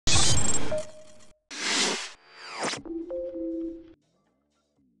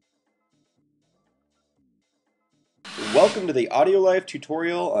Welcome to the Audiolife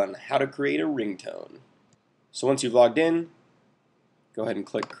tutorial on how to create a ringtone. So once you've logged in, go ahead and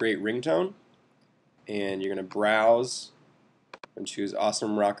click Create Ringtone, and you're going to browse and choose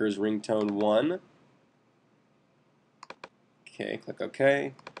Awesome Rockers Ringtone 1. Okay, click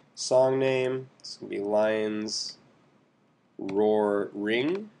OK. Song name, it's going to be Lions Roar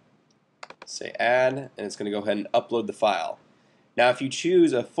Ring. Say Add, and it's going to go ahead and upload the file. Now if you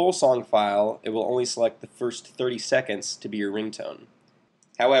choose a full song file, it will only select the first 30 seconds to be your ringtone.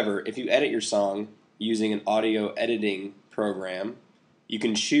 However, if you edit your song using an audio editing program, you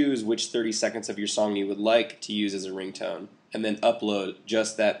can choose which 30 seconds of your song you would like to use as a ringtone and then upload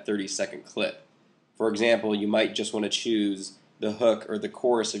just that 30-second clip. For example, you might just want to choose the hook or the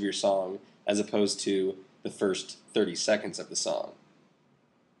chorus of your song as opposed to the first 30 seconds of the song.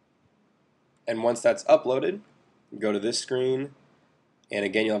 And once that's uploaded, go to this screen, and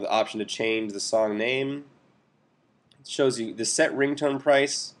again you'll have the option to change the song name. It shows you the set ringtone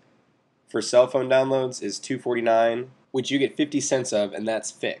price for cell phone downloads is $2.49, which you get 50 cents of, and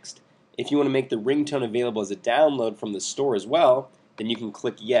that's fixed. If you want to make the ringtone available as a download from the store as well, then you can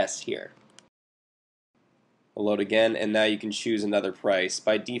click yes here. It'll load again, and now you can choose another price.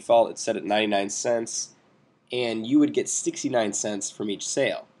 By default it's set at 99 cents, and you would get 69 cents from each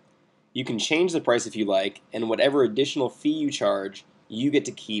sale. You can change the price if you like, and whatever additional fee you charge, you get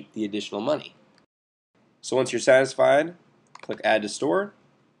to keep the additional money. So once you're satisfied, click Add to Store,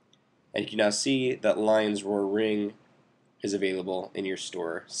 and you can now see that Lions Roar Ring is available in your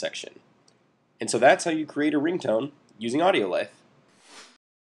store section. And so that's how you create a ringtone using Audiolife.